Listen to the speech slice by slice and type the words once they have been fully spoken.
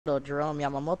Jerome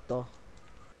Yamamoto.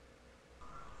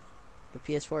 The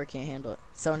PS4 can't handle it.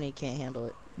 Sony can't handle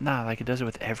it. Nah, like it does it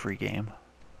with every game.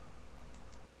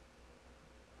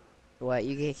 What,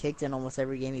 you get kicked in almost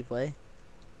every game you play?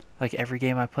 Like every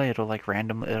game I play, it'll like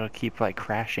it'll keep like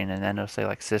crashing, and then it'll say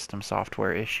like system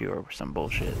software issue or some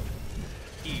bullshit.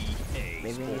 Maybe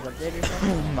it needs update or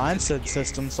something? Mine said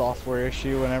system software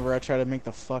issue whenever I try to make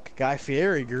the fuck Guy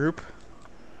Fieri group.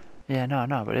 Yeah,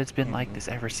 no, but it's been like this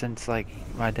ever since like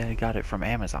my dad got it from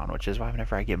Amazon, which is why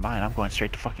whenever I get mine, I'm going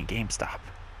straight to fucking GameStop.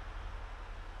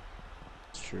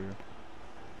 It's true.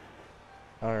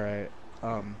 Alright,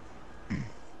 I'm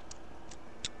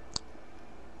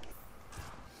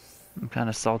kind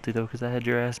of salty though because I had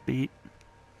your ass beat.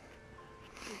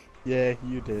 yeah,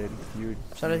 you did. So you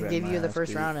just had give my you the ass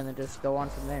first beat. round and then just go on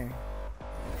from there.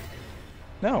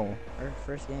 No, Or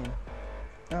first game.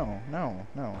 no.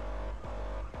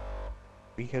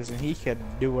 Because then he could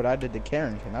do what I did to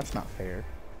Carrington. That's not fair.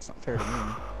 It's not fair to me.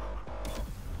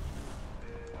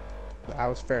 I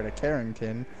was fair to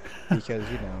Carrington because,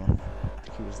 you know,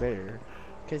 he was there.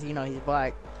 Because, you know, he's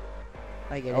black.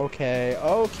 I get it.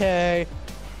 Okay.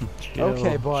 Chill,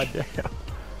 Okay, bud. chill.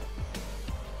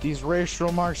 These racial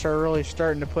remarks are really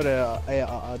starting to put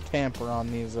a tamper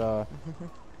on these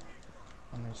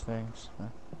things.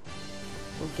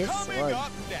 We'll get Coming slugged.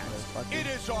 up next, it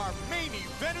is our main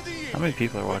event of the year. How many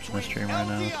people are watching the stream right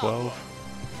now? 12?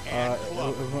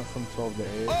 It went from 12 to 8.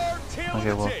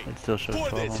 Okay, well, it still shows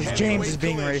 12 on Because my James phone. is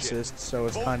being racist, so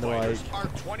it's kind of like... Are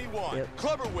 21. Yep.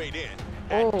 Clubber weighed in.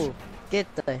 Oh, get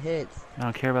the hits. I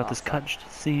don't care about this fuck.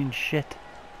 cutscene shit.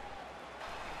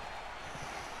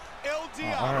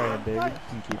 Alright, baby. You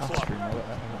can keep the stream.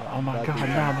 Oh my god,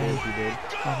 nah, man.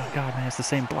 Oh my god, man, it's the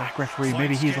same black referee.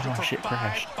 Maybe he's the one shit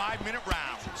crashed. 5-minute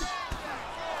rounds.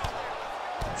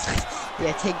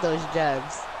 Yeah, take those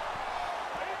jabs.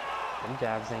 Them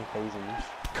jabs ain't phasing me.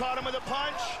 Caught him with a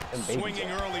punch. Swinging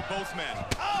early, both men.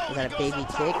 Oh, Is that a baby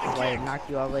kick? Why it knocked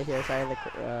you all the way to the other side of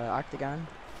the octagon?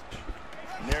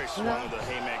 There he swung with a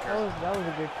haymaker. That was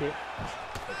a good kick.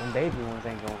 But them baby ones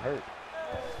ain't gonna hurt.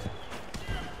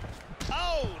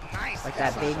 Oh, nice. Like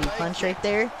that baby punch right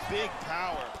there? Big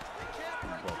power.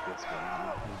 But this one,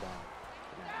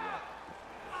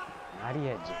 not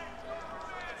yet. Not yet,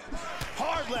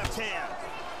 Hard left hand.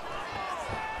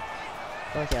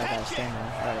 Okay, I gotta stand there.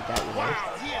 I already got you there.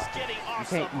 Wow, he is getting You off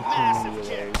can't some eat too many massive of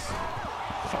kicks. those.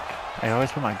 Fuck. I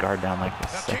always put my guard down like a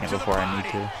second before I need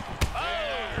to.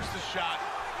 There's the shot.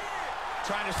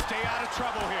 Trying to stay out of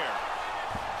trouble here.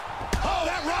 Oh,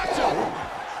 that rocked him.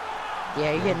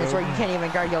 Yeah, you're getting this where you can't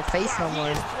even guard your face no Wow, more.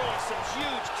 he is throwing some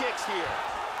huge kicks here.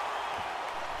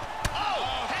 Oh,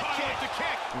 head kick to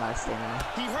kick. I'm not standing there.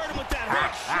 He hurt him with that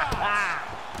hook shot.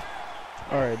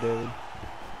 Alright, David.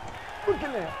 Look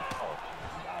at that. Oh,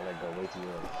 I let go way too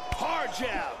early. Hard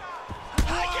jab.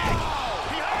 High kick. Oh,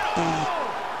 he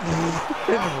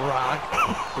hurt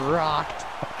him. Rocked.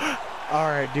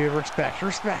 Alright, dude, respect.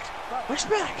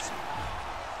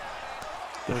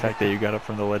 The fact that you got up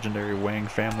from the legendary Wang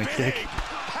family Big kick.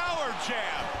 power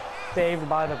jab. Saved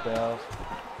by the bell.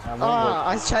 Oh,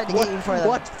 I was trying to get you before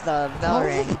the bell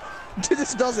rang. Dude,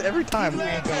 this does it every time. You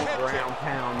ain't gonna ground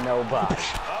pound nobody.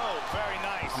 Oh, very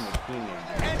nice. I'm a king.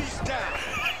 And he's down.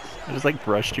 I just like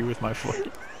brushed you with my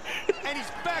foot. And he's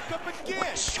back up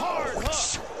again. Hard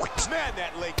hook. Man,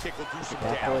 that leg kick will do some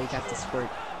That boy damage. got the squirt.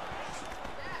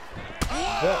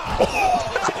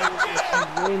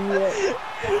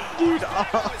 Dude,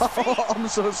 I'm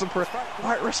so surprised.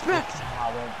 Alright, respect.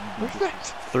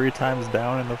 3 times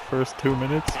down in the first 2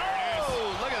 minutes.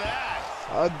 Oh, look at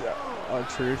that.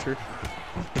 True.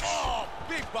 Oh,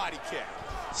 big body kick.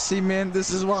 See, man, this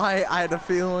is why I had a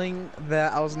feeling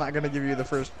that I was not gonna give you the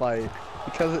first fight.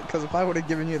 Because if I would have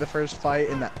given you the first fight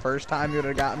and that first time you would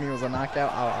have got me was a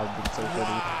knockout, I would have been so shitty.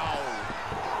 Wow.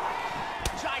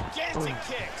 Gigantic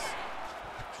kicks.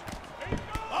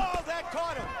 Oh, that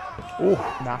caught him.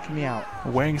 Oh, Knocked me out.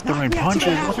 Wang's throwing me out, see punches.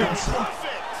 what happens.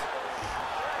 Perfect.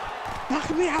 Knock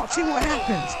me out. See what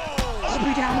happens. I'll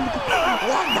be down in the.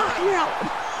 Knock me out.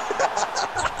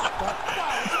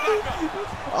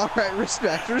 Alright,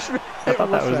 respect. I thought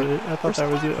that was it. I thought that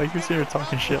was it. Like you're sitting here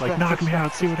talking shit, like knock me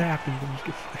out, see what happens, and just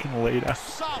get fucking laid out.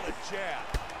 Solid jab.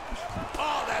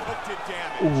 Oh, that hook did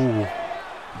damage. Ooh.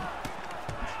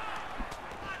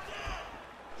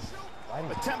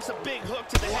 Attempts a big hook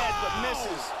to the head, but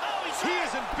misses. He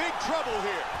is in big trouble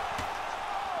here.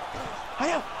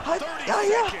 30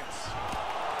 seconds.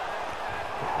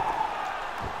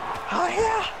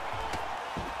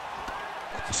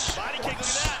 Body kick, look at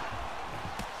that.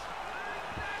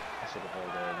 I should have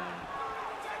held that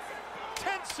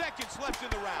in. 10 seconds left in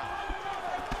the round.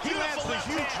 He lands the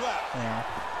huge left. Yeah.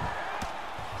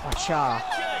 Watch out.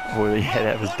 Oh yeah,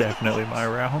 that was definitely my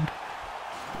round.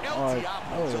 Oh, no.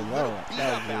 That was your round,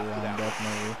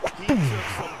 definitely. He took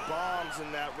some bombs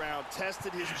in that round,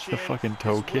 tested his chin, fucking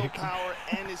toe his kick. willpower,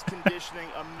 and his conditioning.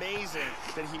 Amazing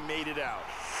that he made it out.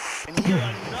 And here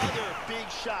another big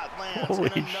shot lands Holy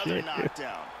and another shit.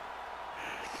 knockdown.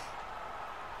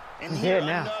 And I'm here dead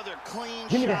now. another clean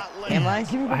Give me shot that.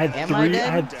 lands. Am I? I had Am I three. dead?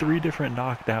 I had 3 different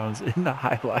knockdowns in the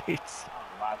highlights.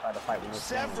 I tried to fight with this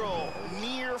Several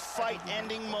near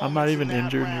fight-ending moments. I'm not even in that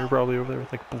injured, and you're round. probably over there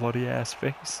with like bloody ass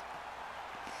face.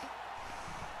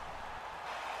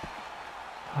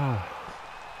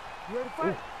 You ready to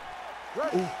fight?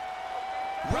 Ready?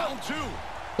 Round 2.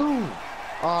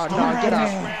 Oh, no, Starting get this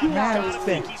up. round, Man, gotta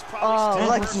think he's probably Oh, still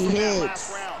lucky hurt from that hits.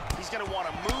 last round. He's gonna want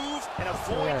to move and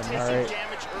avoid Yeah, taking alright.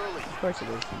 damage early. Of course it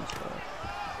is.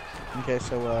 Okay,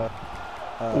 so,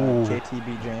 Ooh. JT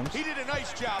beat James. He did a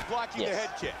nice job blocking the Yes.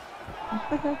 head kick.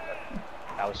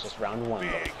 That was just round 1,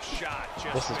 though. Big shot.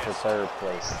 Just This is for missed. 3rd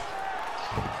place.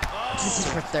 This is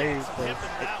for third place.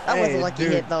 Tipping that That was Hey, a lucky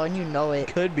dude. hit though, and you know it.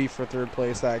 Could be for 3rd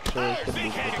place, actually. Could be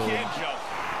Big for head 3rd. again, Joe.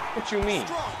 What you mean?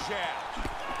 Strong jab.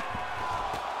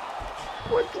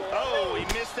 Oh, he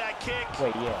missed that kick.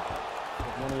 Wait, yeah.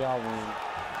 If one of y'all win, then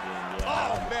yeah.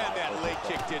 Oh, man, that leg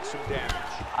kick did some damage.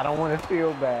 I don't want to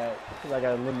feel bad because I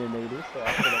got eliminated, so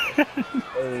I feel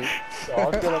like so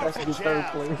I feel like I should be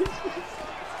 3rd place.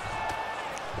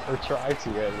 Or try to,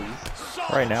 at least.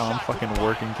 Solid Right now, I'm shot to fucking the body.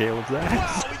 working Caleb's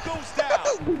ass. Wow, he goes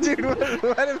down. Dude,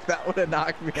 what if that would have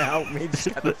knocked me out? Me just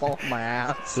had to fall on my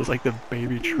ass. Just like the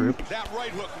baby trip. That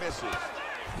right hook misses.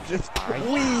 Just Alright.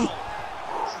 wee.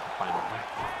 Final.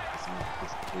 This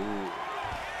is good.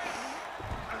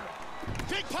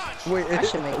 Big punch. Wait, I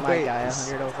should make my wait, guy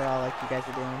 100 overall like you guys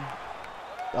are doing.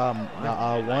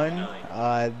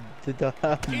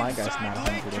 My guy's not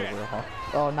 100 overall.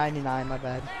 Oh, 99, my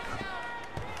bad.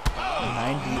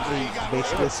 98,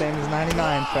 basically the same as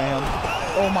 99, fam.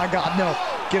 Oh my god, no.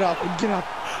 Get up, get up,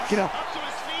 get up. Up to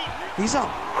his feet. He's up,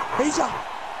 he's up.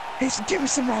 Give me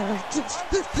some Riley.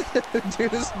 Dude,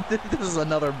 this is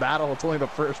another battle. It's only the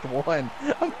first one.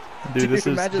 Dude, this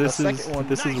is imagine this the is second one.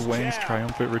 this is Nice Wang's jab.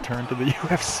 triumphant return to the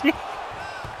UFC.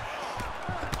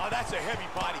 Oh, that's a heavy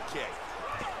body kick.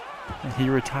 He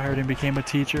retired and became a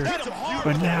teacher, Hit him hard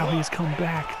but with the now hook. he's come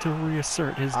back to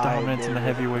reassert his I dominance in the did.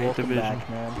 heavyweight Welcome division. back,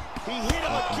 man. He hit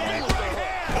him again with the hook.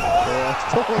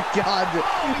 Oh my god,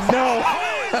 no!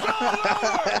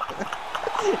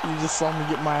 You just saw me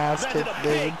get my ass Landed kicked, a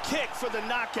dude. big kick for the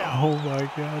knockout. Oh my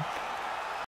god.